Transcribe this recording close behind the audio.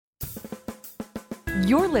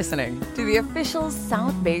You're listening to the official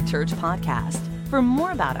South Bay Church podcast. For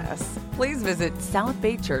more about us, please visit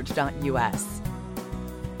southbaychurch.us.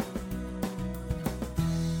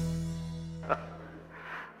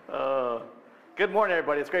 Good morning,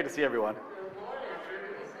 everybody. It's great to see everyone.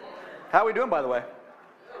 How are we doing, by the way?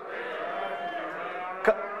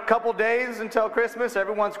 Couple days until Christmas.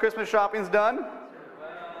 Everyone's Christmas shopping's done.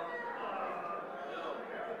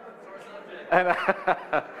 And,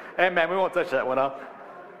 hey, man, we won't touch that one up.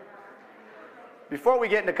 Before we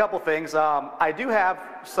get into a couple things, I do have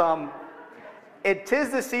some, it is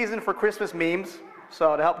the season for Christmas memes.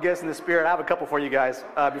 So to help get us in the spirit, I have a couple for you guys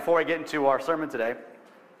before I get into our sermon today.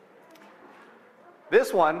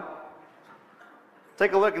 This one,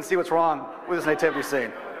 take a look and see what's wrong with this nativity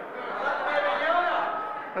scene.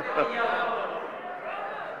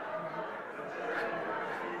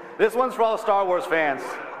 This one's for all the Star Wars fans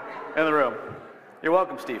in the room. You're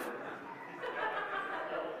welcome, Steve.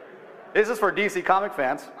 This is for DC comic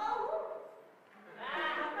fans.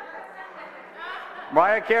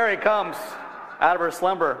 Mariah Carey comes out of her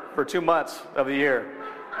slumber for 2 months of the year,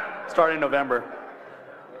 starting in November.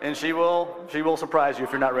 And she will surprise you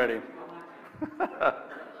if you're not ready.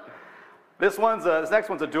 This next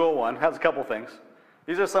one's a dual one. Has a couple things.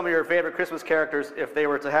 These are some of your favorite Christmas characters if they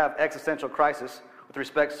were to have existential crisis with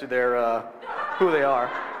respect to their who they are.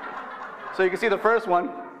 So you can see the first one.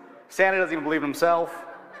 Santa doesn't even believe in himself.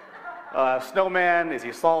 Snowman, is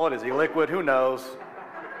he solid? Is he liquid? Who knows?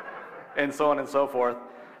 And so on and so forth.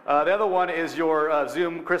 The other one is your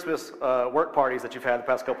Zoom Christmas work parties that you've had the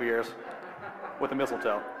past couple years with the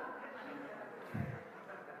mistletoe.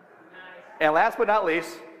 And last but not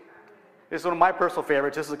least, this is one of my personal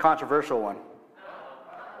favorites. This is a controversial one.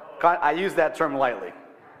 I use that term lightly.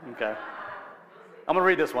 Okay. I'm going to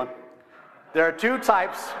read this one. There are two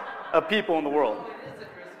types of people in the world.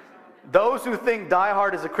 Those who think Die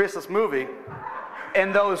Hard is a Christmas movie,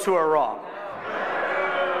 and those who are wrong.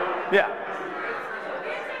 Yeah.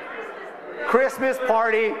 Christmas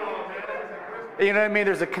party. You know what I mean?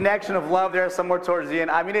 There's a connection of love there somewhere towards the end.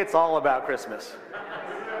 I mean, it's all about Christmas.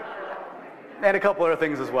 And a couple other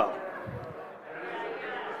things as well.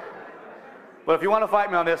 But if you want to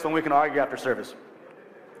fight me on this one, we can argue after service.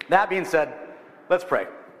 That being said, let's pray.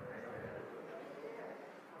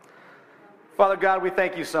 Father God, we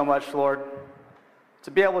thank you so much, Lord,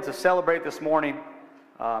 to be able to celebrate this morning,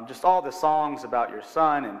 just all the songs about your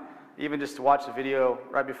son, and even just to watch the video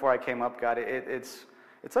right before I came up, God, it's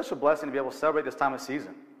such a blessing to be able to celebrate this time of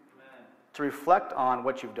season. Amen. To reflect on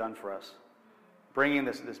what you've done for us, bringing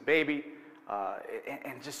this baby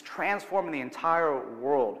and just transforming the entire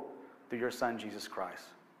world through your son, Jesus Christ.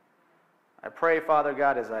 I pray, Father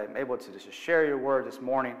God, as I'm able to just share your word this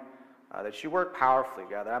morning, that you work powerfully,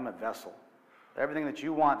 God, that I'm a vessel, that everything that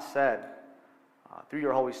you want said through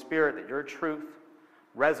your Holy Spirit, that your truth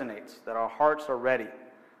resonates, that our hearts are ready.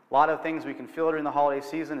 A lot of things we can feel during the holiday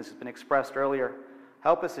season, as has been expressed earlier.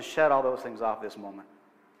 Help us to shed all those things off this moment,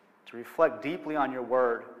 to reflect deeply on your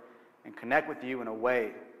word and connect with you in a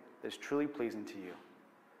way that is truly pleasing to you.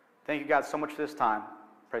 Thank you, God, so much for this time.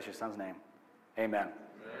 Praise your son's name. Amen.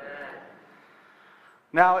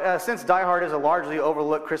 Now, since Die Hard is a largely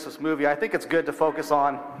overlooked Christmas movie, I think it's good to focus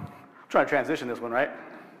on, I'm trying to transition this one, right?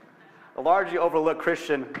 A largely overlooked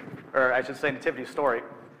Christian, or I should say nativity story,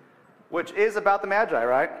 which is about the Magi,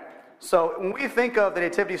 right? So when we think of the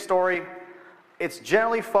nativity story, it's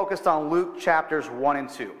generally focused on Luke chapters 1 and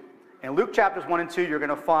 2. In Luke chapters 1 and 2, you're going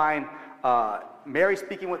to find Mary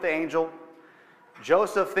speaking with the angel,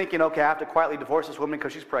 Joseph thinking, okay, I have to quietly divorce this woman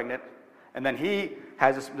because she's pregnant, and then he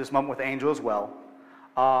has this moment with the angel as well.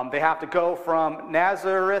 They have to go from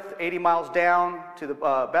Nazareth, 80 miles down, to the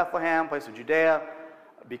Bethlehem, place of Judea,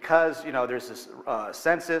 because there's this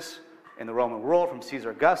census in the Roman world from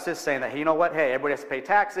Caesar Augustus saying that, hey, you know what, hey, everybody has to pay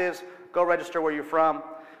taxes, go register where you're from.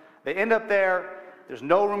 They end up there. There's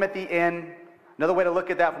no room at the inn. Another way to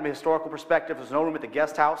look at that from a historical perspective, there's no room at the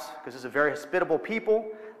guest house because it's a very hospitable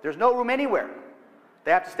people. There's no room anywhere.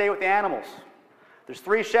 They have to stay with the animals. There's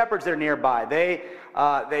 3 shepherds that are nearby. They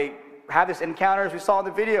have this encounter, as we saw in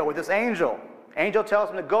the video, with this angel. Angel tells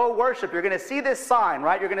them to go worship. You're going to see this sign,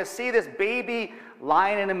 right? You're going to see this baby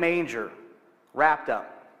lying in a manger, wrapped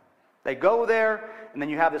up. They go there, and then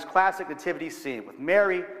you have this classic nativity scene with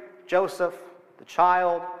Mary, Joseph, the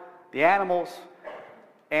child, the animals,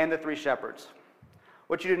 and the 3 shepherds.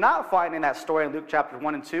 What you do not find in that story in Luke chapter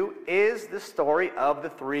 1 and 2 is the story of the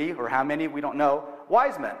 3, or how many, we don't know,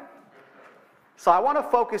 wise men. So I want to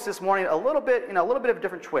focus this morning a little bit of a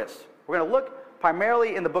different twist. We're going to look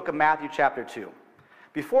primarily in the book of Matthew chapter 2.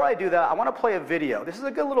 Before I do that, I want to play a video. This is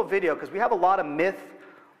a good little video because we have a lot of myth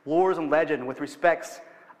lores and legend with respects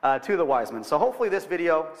to the wise men. So hopefully this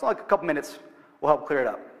video, it's like a couple minutes, will help clear it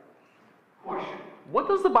up. Question. What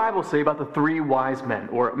does the Bible say about the three wise men,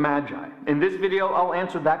 or Magi? In this video, I'll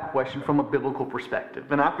answer that question from a biblical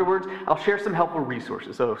perspective. And afterwards, I'll share some helpful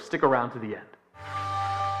resources, so stick around to the end.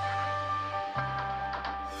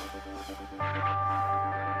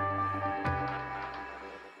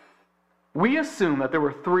 We assume that there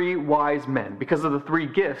were three wise men because of the three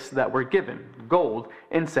gifts that were given: gold,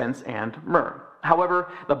 incense, and myrrh.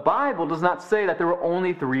 However, the Bible does not say that there were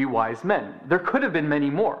only three wise men. There could have been many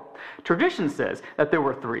more. Tradition says that there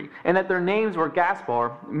were three, and that their names were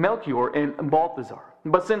Gaspar, Melchior, and Balthazar.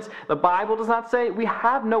 But since the Bible does not say, we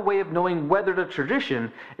have no way of knowing whether the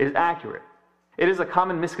tradition is accurate. It is a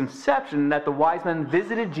common misconception that the wise men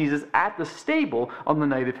visited Jesus at the stable on the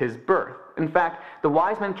night of his birth. In fact, the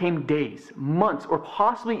wise men came days, months, or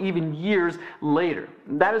possibly even years later.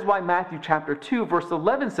 That is why Matthew chapter 2, verse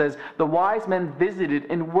 11 says, the wise men visited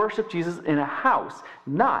and worshiped Jesus in a house,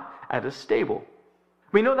 not at a stable.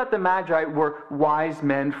 We know that the Magi were wise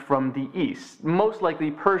men from the east, most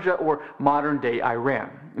likely Persia or modern-day Iran.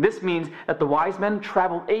 This means that the wise men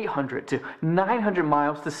traveled 800 to 900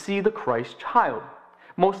 miles to see the Christ child.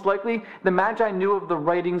 Most likely, the Magi knew of the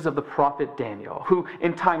writings of the prophet Daniel, who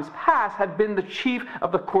in times past had been the chief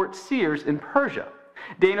of the court seers in Persia.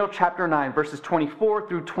 Daniel chapter 9, verses 24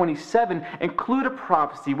 through 27 include a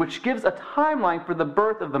prophecy which gives a timeline for the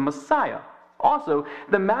birth of the Messiah. Also,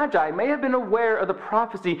 the Magi may have been aware of the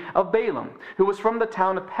prophecy of Balaam, who was from the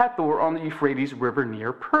town of Pethor on the Euphrates River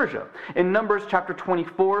near Persia, in Numbers chapter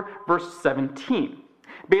 24, verse 17.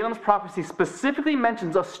 Balaam's prophecy specifically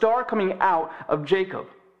mentions a star coming out of Jacob.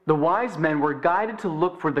 The wise men were guided to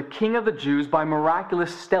look for the King of the Jews by a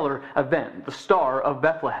miraculous stellar event, the Star of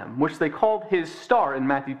Bethlehem, which they called his star in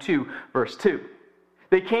Matthew 2, verse 2.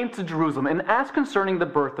 They came to Jerusalem and asked concerning the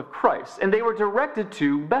birth of Christ, and they were directed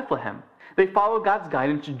to Bethlehem. They followed God's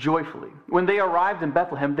guidance joyfully. When they arrived in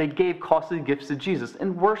Bethlehem, they gave costly gifts to Jesus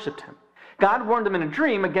and worshipped him. God warned them in a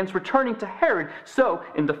dream against returning to Herod, so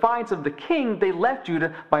in defiance of the king, they left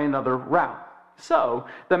Judah by another route. So,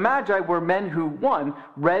 the Magi were men who, 1,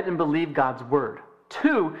 read and believed God's word,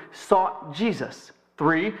 2, sought Jesus,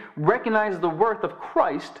 3, recognized the worth of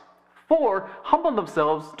Christ, 4, humbled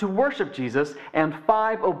themselves to worship Jesus, and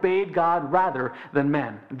 5, obeyed God rather than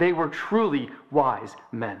men. They were truly wise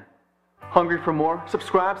men. Hungry for more?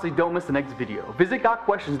 Subscribe so you don't miss the next video. Visit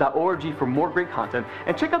gotquestions.org for more great content,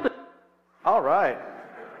 and check out the... All right.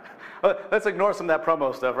 Let's ignore some of that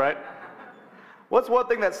promo stuff, right? What's one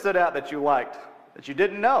thing that stood out that you liked, that you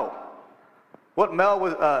didn't know? What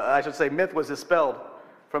myth was dispelled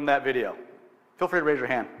from that video? Feel free to raise your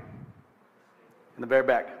hand. In the very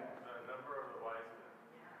back. Number of the wise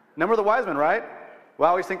men. Number of the wise men, right? Well, I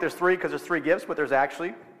always think there's 3 because there's 3 gifts, but there's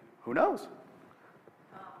actually, who knows?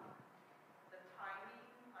 The timing,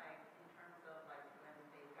 like in terms of like when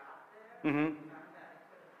they got there, that it could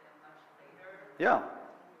have been much later. Yeah.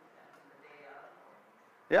 The day of.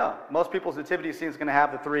 Yeah. Most people's nativity scene is going to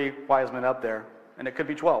have the 3 wise men up there, and it could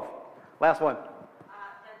be 12. Last one. That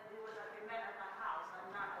it was a event at my house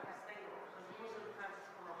and not at a stable. Because most of the times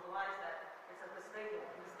people realize that it's at the stable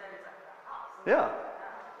instead it's at the house. Yeah.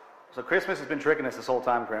 So Christmas has been tricking us this whole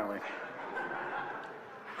time, apparently.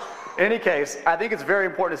 In any case, I think it's very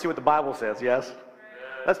important to see what the Bible says, yes?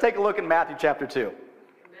 Let's take a look at Matthew chapter 2.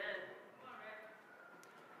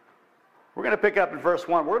 We're going to pick up in verse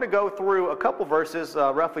 1. We're going to go through a couple verses,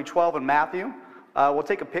 roughly 12 in Matthew. We'll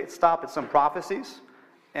take a pit stop at some prophecies,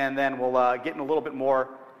 and then we'll get in a little bit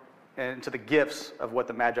more into the gifts of what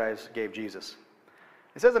the Magi gave Jesus.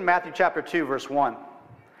 It says in Matthew chapter 2, verse 1,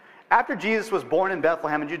 After Jesus was born in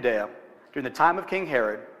Bethlehem in Judea, during the time of King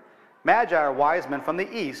Herod, Magi, or wise men from the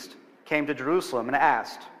east, came to Jerusalem and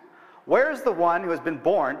asked, Where is the one who has been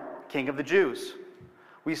born King of the Jews?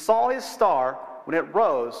 We saw his star when it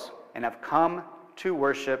rose and have come to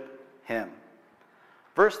worship him.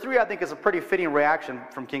 Verse 3, I think, is a pretty fitting reaction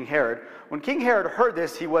from King Herod. When King Herod heard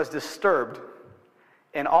this, he was disturbed,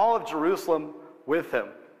 and all of Jerusalem with him.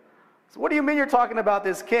 So what do you mean you're talking about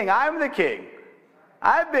this king? I'm the king.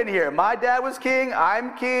 I've been here. My dad was king.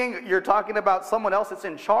 I'm king. You're talking about someone else that's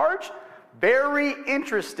in charge? Very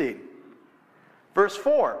interesting. Verse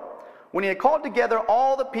 4, when he had called together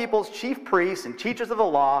all the people's chief priests and teachers of the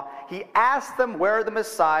law, he asked them where the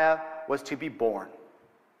Messiah was to be born.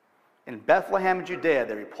 In Bethlehem, Judea,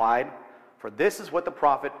 they replied, for this is what the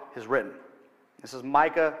prophet has written. This is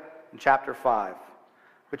Micah in chapter 5.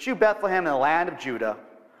 But you, Bethlehem, in the land of Judah,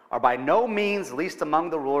 are by no means least among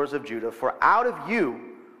the rulers of Judah, for out of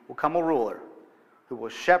you will come a ruler who will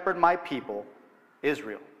shepherd my people,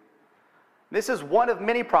 Israel. This is one of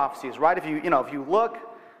many prophecies, right? If you look,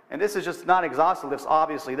 and this is just not an exhaustive list,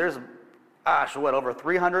 obviously. There's, over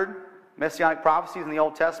 300 messianic prophecies in the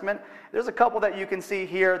Old Testament. There's a couple that you can see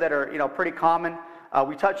here that are, pretty common.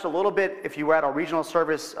 We touched a little bit, if you were at our regional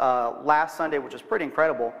service last Sunday, which is pretty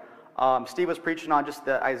incredible. Steve was preaching on just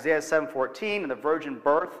the Isaiah 7:14 and the virgin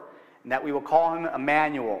birth, and that we will call him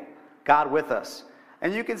Emmanuel, God with us.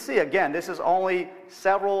 And you can see, again, this is only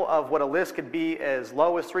several of what a list could be as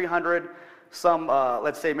low as 300. Some,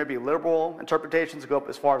 let's say, maybe liberal interpretations go up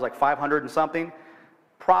as far as like 500 and something.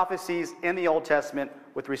 Prophecies in the Old Testament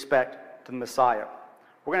with respect to the Messiah.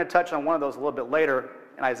 We're going to touch on one of those a little bit later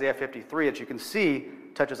in Isaiah 53, as you can see,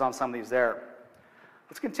 touches on some of these there.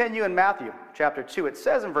 Let's continue in Matthew chapter 2. It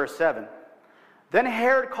says in verse 7, "Then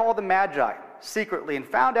Herod called the Magi secretly and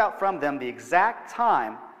found out from them the exact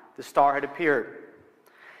time the star had appeared.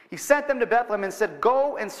 He sent them to Bethlehem and said,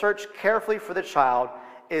 'Go and search carefully for the child.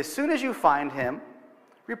 As soon as you find him,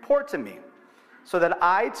 report to me, so that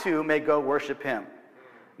I too may go worship him.'"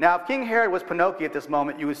 Now, if King Herod was Pinocchio at this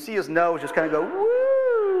moment, you would see his nose just kind of go,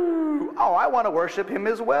 "Woo! Oh, I want to worship him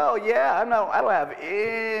as well. Yeah, I don't have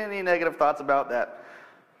any negative thoughts about that."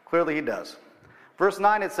 Clearly he does. Verse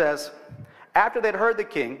 9, it says, "After they'd heard the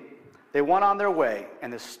king, they went on their way,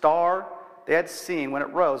 and the star they had seen when it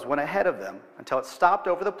rose went ahead of them until it stopped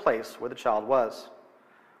over the place where the child was.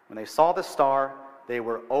 When they saw the star, they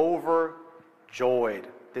were overjoyed."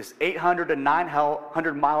 This 800 to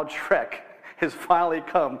 900-mile trek has finally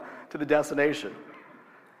come to the destination.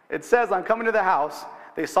 It says, "On coming to the house,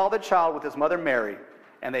 they saw the child with his mother Mary,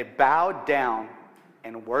 and they bowed down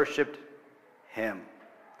and worshipped him.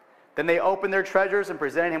 Then they opened their treasures and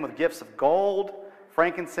presented him with gifts of gold,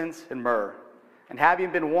 frankincense, and myrrh. And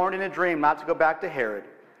having been warned in a dream not to go back to Herod,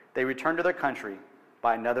 they returned to their country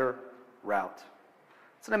by another route."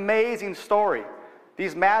 It's an amazing story.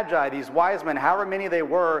 These Magi, these wise men, however many they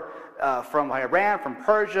were, from Iran, from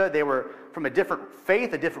Persia, they were from a different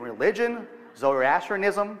faith, a different religion,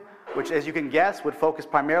 Zoroastrianism, which, as you can guess, would focus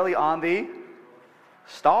primarily on the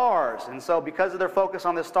stars. And so because of their focus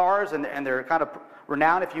on the stars and their kind of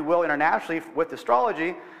renowned, if you will, internationally with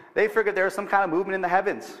astrology, they figured there was some kind of movement in the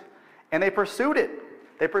heavens. And they pursued it.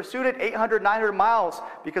 They pursued it 800, 900 miles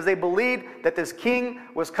because they believed that this king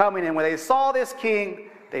was coming. And when they saw this king,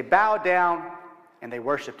 they bowed down and they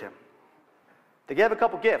worshiped him. They gave a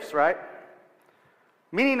couple gifts, right?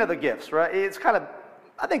 Meaning of the gifts, right? It's kind of,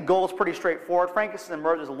 I think gold's pretty straightforward. Frankincense and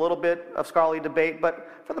myrrh is a little bit of scholarly debate, but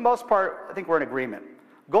for the most part, I think we're in agreement.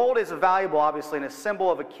 Gold is valuable, obviously, and a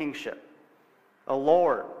symbol of a kingship, a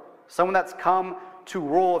lord, someone that's come to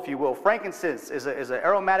rule, if you will. Frankincense is an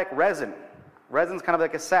aromatic resin. Resin's kind of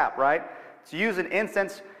like a sap, right? It's used in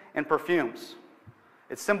incense and perfumes.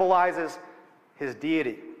 It symbolizes his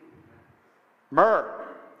deity. Myrrh,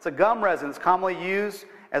 it's a gum resin. It's commonly used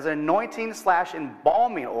as an anointing /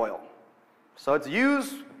 embalming oil. So it's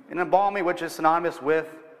used in embalming, which is synonymous with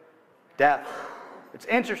death. It's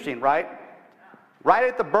interesting, right? Right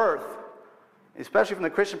at the birth, especially from the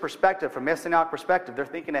Christian perspective, from Messianic perspective, they're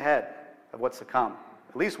thinking ahead of what's to come.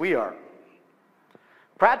 At least we are.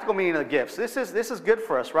 Practical meaning of the gifts. This is good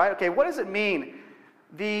for us, right? Okay, what does it mean?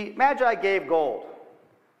 The Magi gave gold.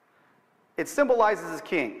 It symbolizes his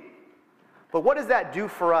king. But what does that do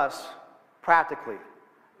for us practically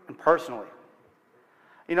and personally?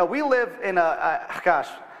 You know, we live in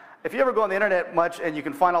if you ever go on the internet much and you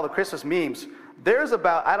can find all the Christmas memes, there's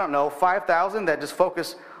about, 5,000 that just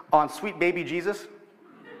focus on sweet baby Jesus.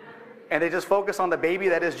 And they just focus on the baby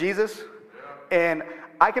that is Jesus. And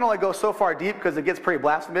I can only go so far deep because it gets pretty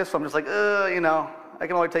blasphemous. So I'm just like, I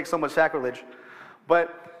can only take so much sacrilege.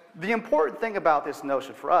 But the important thing about this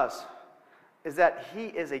notion for us is that he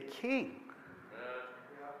is a king.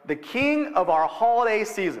 The king of our holiday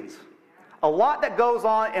seasons. A lot that goes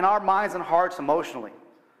on in our minds and hearts emotionally.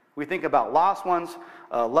 We think about lost ones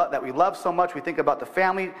that we love so much. We think about the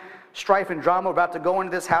family strife and drama. We're about to go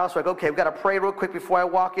into this house. We're like, okay, we've got to pray real quick before I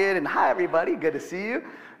walk in. And hi, everybody. Good to see you.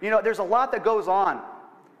 You know, there's a lot that goes on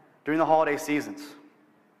during the holiday seasons.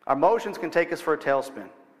 Our emotions can take us for a tailspin.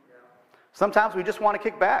 Sometimes we just want to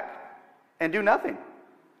kick back and do nothing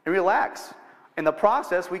and relax. In the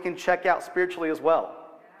process, we can check out spiritually as well.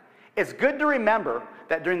 It's good to remember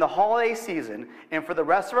that during the holiday season and for the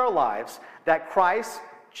rest of our lives, that Christ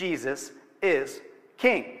Jesus is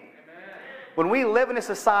King. Amen. When we live in a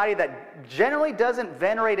society that generally doesn't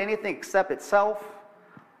venerate anything except itself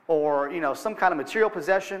or, some kind of material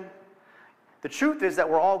possession, the truth is that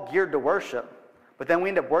we're all geared to worship, but then we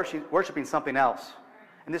end up worshiping something else.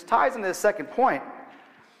 And this ties into the second point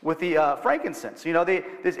with the frankincense.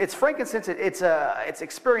 It's frankincense. It's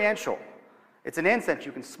experiential. It's an incense.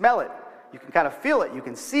 You can smell it. You can kind of feel it. You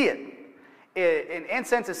can see it. And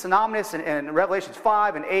incense is synonymous in Revelations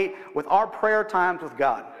 5 and 8 with our prayer times with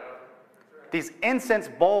God. These incense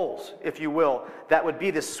bowls, if you will, that would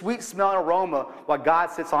be the sweet smelling aroma while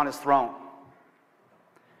God sits on his throne.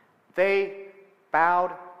 They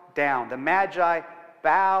bowed down. The Magi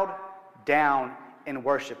bowed down and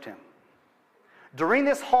worshiped him. During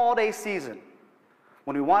this holiday season,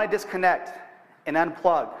 when we want to disconnect and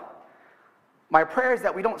unplug, my prayer is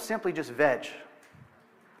that we don't simply just veg,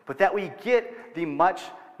 but that we get the much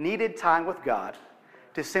needed time with God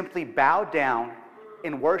to simply bow down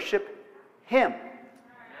and worship him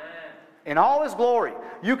in all his glory.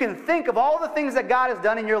 You can think of all the things that God has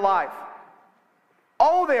done in your life.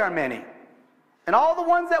 Oh, they are many. And all the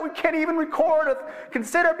ones that we can't even record or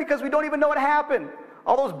consider because we don't even know what happened.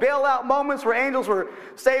 All those bailout moments where angels were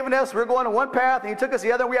saving us, we're going to one path and he took us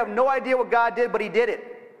the other. We have no idea what God did, but he did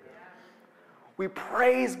it. We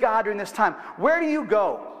praise God during this time. Where do you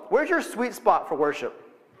go? Where's your sweet spot for worship?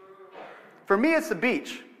 For me, it's the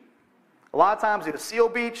beach. A lot of times, it's Seal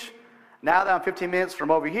Beach. Now that I'm 15 minutes from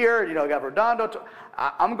over here, I got Redondo.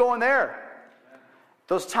 I'm going there.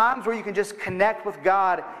 Those times where you can just connect with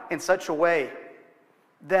God in such a way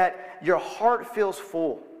that your heart feels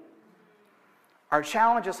full. Our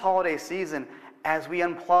challenge this holiday season, as we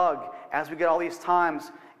unplug, as we get all these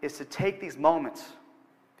times, is to take these moments,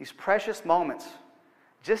 these precious moments,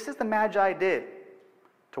 just as the Magi did,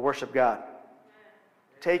 to worship God.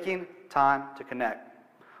 Taking time to connect.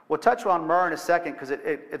 We'll touch on myrrh in a second because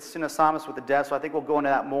it's synonymous with the death, so I think we'll go into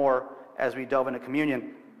that more as we delve into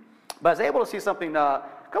communion. But I was able to see something, a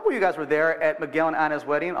couple of you guys were there at Miguel and Anna's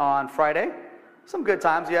wedding on Friday. Some good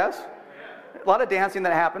times, yes. A lot of dancing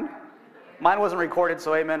that happened. Mine wasn't recorded,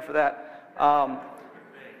 so amen for that. I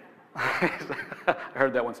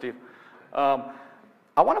heard that one, Steve. I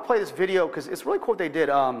want to play this video because it's really cool what they did.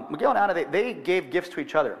 Miguel and Anna, they gave gifts to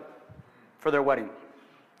each other for their wedding.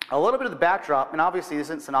 A little bit of the backdrop, and obviously this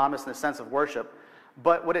isn't synonymous in the sense of worship,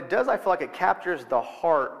 but what it does, I feel like it captures the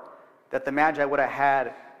heart that the Magi would have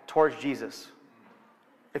had towards Jesus.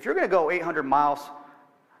 If you're going to go 800 miles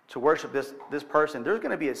to worship this person, there's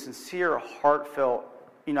going to be a sincere, heartfelt,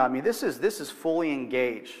 this is fully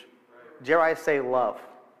engaged. Dare I say love.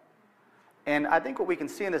 And I think what we can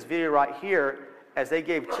see in this video right here, as they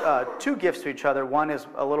gave two gifts to each other, one is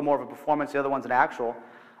a little more of a performance, the other one's an actual.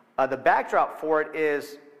 The backdrop for it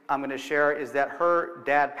is, I'm going to share, is that her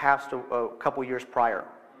dad passed a couple years prior.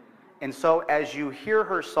 And so as you hear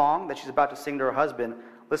her song that she's about to sing to her husband,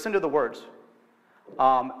 listen to the words.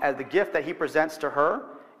 As the gift that he presents to her,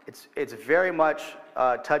 it's very much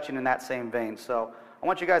touching in that same vein. So I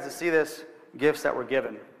want you guys to see this, gifts that were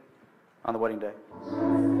given on the wedding day.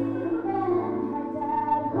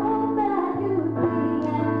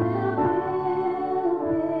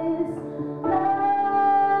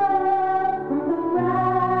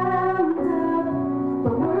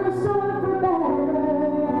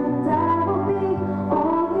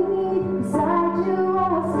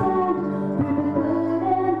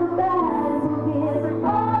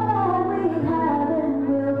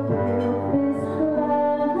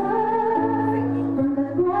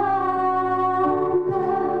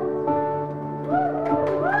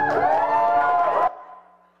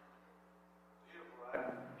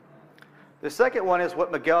 The second one is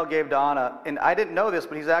what Miguel gave to Anna, and I didn't know this,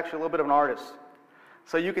 but he's actually a little bit of an artist.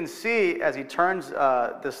 So you can see as he turns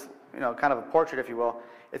this, kind of a portrait, if you will,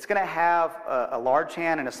 it's going to have a large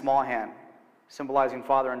hand and a small hand, symbolizing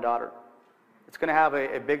father and daughter. It's going to have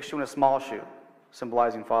a big shoe and a small shoe,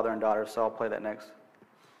 symbolizing father and daughter. So I'll play that next.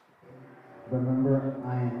 Remember,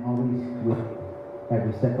 I am always with you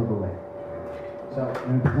every step of the way. So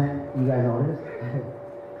I'm going to present you guys all this.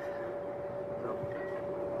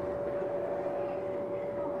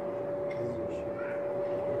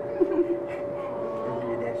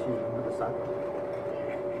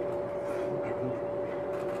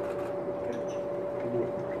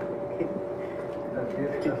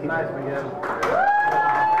 That's nice, Miguel.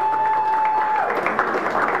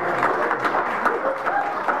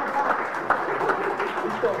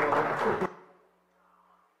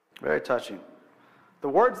 Very touching. The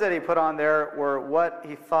words that he put on there were what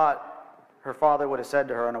he thought her father would have said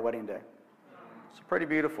to her on a wedding day. It's pretty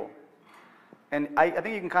beautiful. And I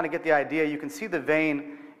think you can kind of get the idea. You can see the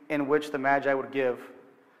vein in which the Magi would give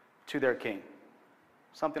to their king.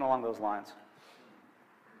 Something along those lines.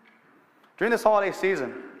 During this holiday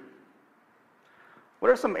season, what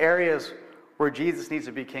are some areas where Jesus needs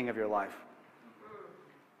to be king of your life?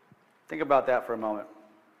 Think about that for a moment.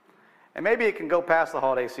 And maybe it can go past the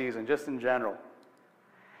holiday season, just in general.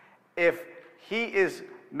 If he is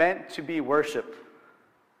meant to be worshiped,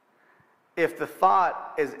 if the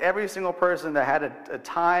thought is every single person that had a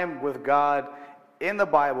time with God in the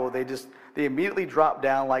Bible, they immediately dropped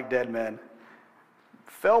down like dead men,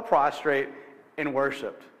 fell prostrate, and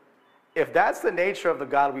worshiped. If that's the nature of the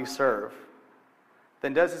God we serve,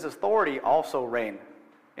 then does his authority also reign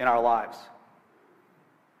in our lives?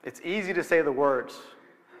 It's easy to say the words,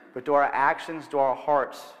 but do our actions, do our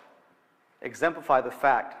hearts exemplify the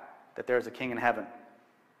fact that there is a king in heaven?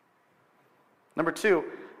 Number 2,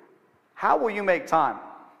 how will you make time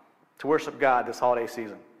to worship God this holiday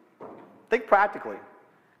season? Think practically,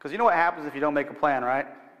 because you know what happens if you don't make a plan, right?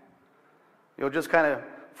 You'll just kind of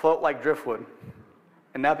float like driftwood,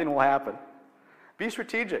 and nothing will happen. Be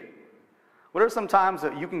strategic. What are some times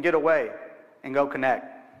that you can get away and go connect?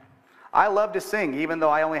 I love to sing, even though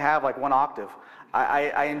I only have like 1 octave.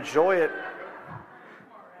 I enjoy it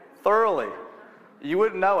thoroughly. You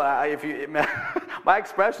wouldn't know it. My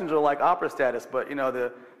expressions are like opera status, but you know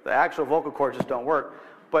the actual vocal cords just don't work.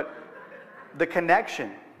 But the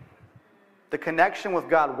connection with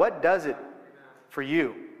God, what does it for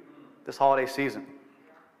you this holiday season?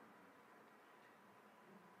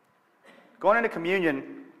 Going into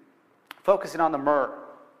communion, focusing on the myrrh,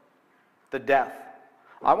 the death.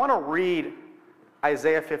 I want to read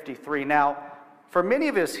Isaiah 53. Now, for many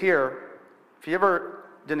of us here, if you ever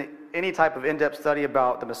did any type of in-depth study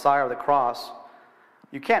about the Messiah or the cross,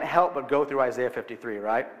 you can't help but go through Isaiah 53,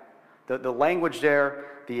 right? The language there,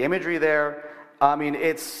 the imagery there. I mean,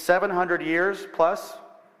 it's 700 years plus.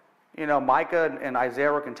 You know, Micah and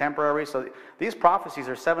Isaiah were contemporaries, so these prophecies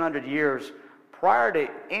are 700 years prior to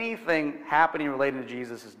anything happening related to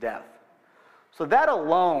Jesus' death. So that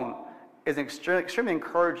alone is an extremely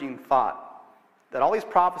encouraging thought. That all these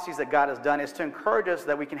prophecies that God has done is to encourage us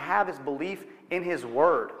that we can have this belief in his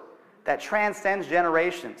word that transcends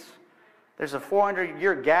generations. There's a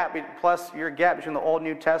 400-year gap, plus year gap between the Old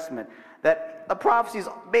and New Testament. That the prophecies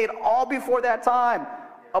made all before that time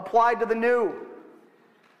applied to the new.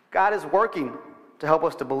 God is working to help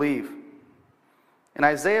us to believe. In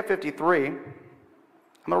Isaiah 53, I'm going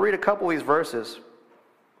to read a couple of these verses.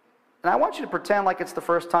 And I want you to pretend like it's the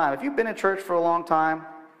first time. If you've been in church for a long time,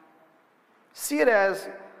 see it as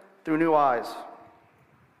through new eyes.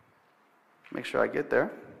 Make sure I get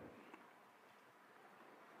there.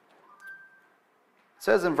 It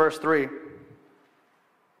says in verse 3,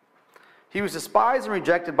 he was despised and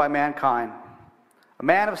rejected by mankind, a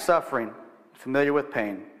man of suffering, familiar with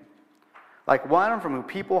pain. Like one from whom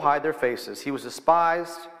people hide their faces, he was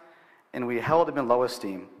despised, and we held him in low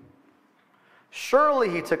esteem. Surely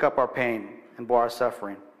he took up our pain and bore our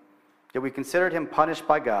suffering, yet we considered him punished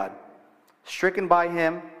by God, stricken by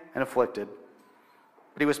him and afflicted.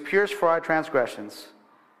 But he was pierced for our transgressions,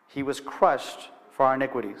 he was crushed for our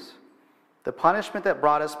iniquities. The punishment that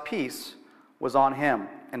brought us peace was on him,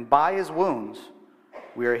 and by his wounds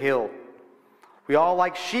we are healed. We all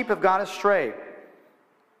like sheep have gone astray.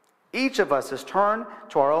 Each of us has turned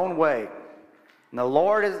to our own way, and the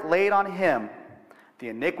Lord has laid on him the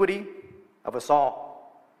iniquity of us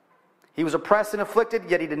all. He was oppressed and afflicted,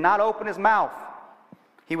 yet he did not open his mouth.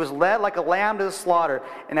 He was led like a lamb to the slaughter,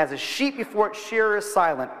 and as a sheep before its shearer is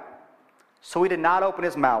silent, so he did not open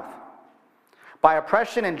his mouth. By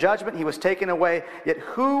oppression and judgment he was taken away, yet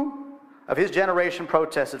who of his generation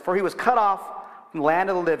protested? For he was cut off from the land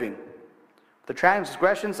of the living. The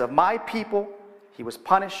transgressions of my people he was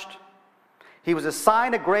punished. He was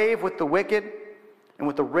assigned a grave with the wicked and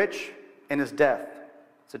with the rich in his death.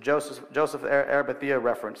 It's a Joseph Arimathea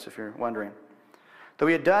reference, if you're wondering. Though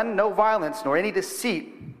he had done no violence nor any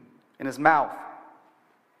deceit in his mouth,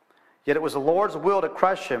 yet it was the Lord's will to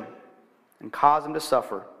crush him and cause him to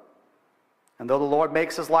suffer. And though the Lord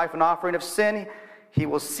makes his life an offering of sin, he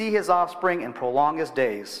will see his offspring and prolong his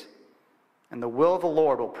days, and the will of the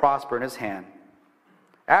Lord will prosper in his hand.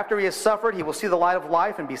 After he has suffered, he will see the light of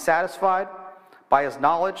life and be satisfied. By his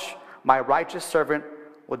knowledge, my righteous servant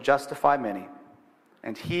will justify many,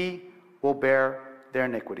 and he will bear their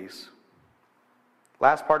iniquities.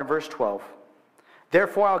 Last part of verse 12.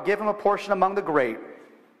 Therefore I'll give him a portion among the great,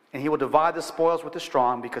 and he will divide the spoils with the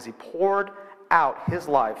strong, because he poured out his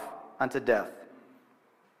life unto death,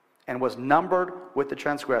 and was numbered with the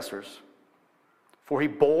transgressors. For he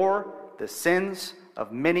bore the sins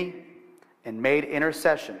of many, and made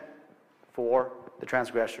intercession for the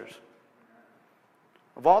transgressors.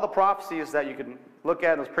 Of all the prophecies that you can look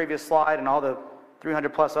at in this previous slide and all the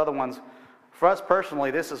 300 plus other ones, for us personally,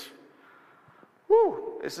 this is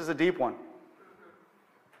a deep one.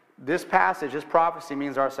 This passage, this prophecy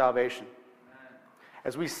means our salvation.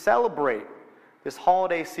 As we celebrate this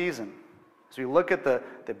holiday season, as we look at the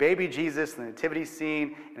baby Jesus, the nativity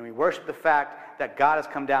scene, and we worship the fact that God has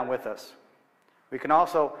come down with us. We can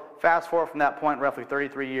also fast forward from that point roughly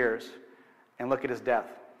 33 years and look at his death.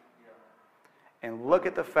 And look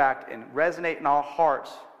at the fact and resonate in our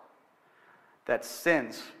hearts that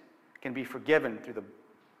sins can be forgiven through the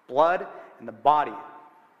blood and the body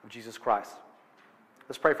of Jesus Christ.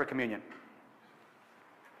 Let's pray for communion.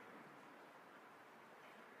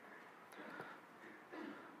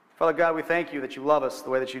 Father God, we thank you that you love us the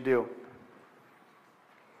way that you do.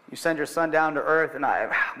 You send your Son down to earth, and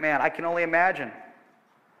I can only imagine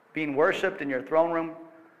being worshipped in your throne room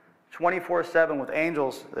 24/7 with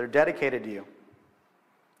angels that are dedicated to you.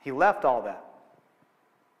 He left all that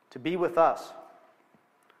to be with us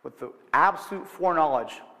with the absolute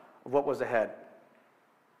foreknowledge of what was ahead.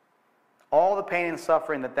 All the pain and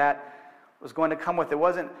suffering that was going to come with it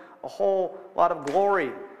wasn't a whole lot of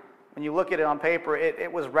glory. When you look at it on paper,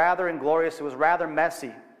 it was rather inglorious, it was rather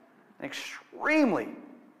messy, and extremely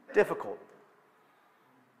difficult.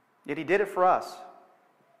 Yet he did it for us.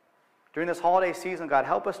 During this holiday season, God,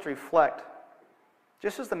 help us to reflect,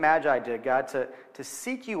 just as the Magi did, God, to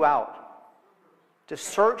seek you out, to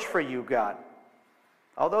search for you, God.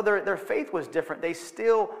 Although their faith was different, they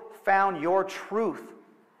still found your truth,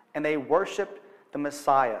 and they worshiped the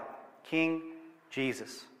Messiah, King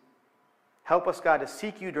Jesus. Help us, God, to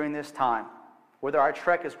seek you during this time, whether our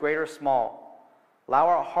trek is great or small. Allow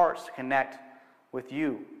our hearts to connect with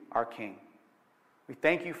you, our King. We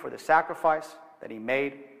thank you for the sacrifice that he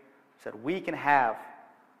made so that we can have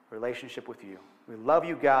a relationship with you. We love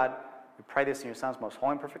you, God. We pray this in your Son's most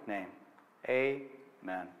holy and perfect name.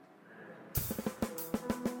 Amen.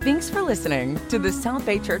 Thanks for listening to the South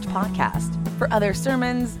Bay Church podcast. For other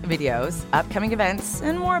sermons, videos, upcoming events,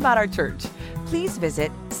 and more about our church, please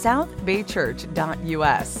visit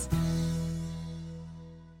southbaychurch.us.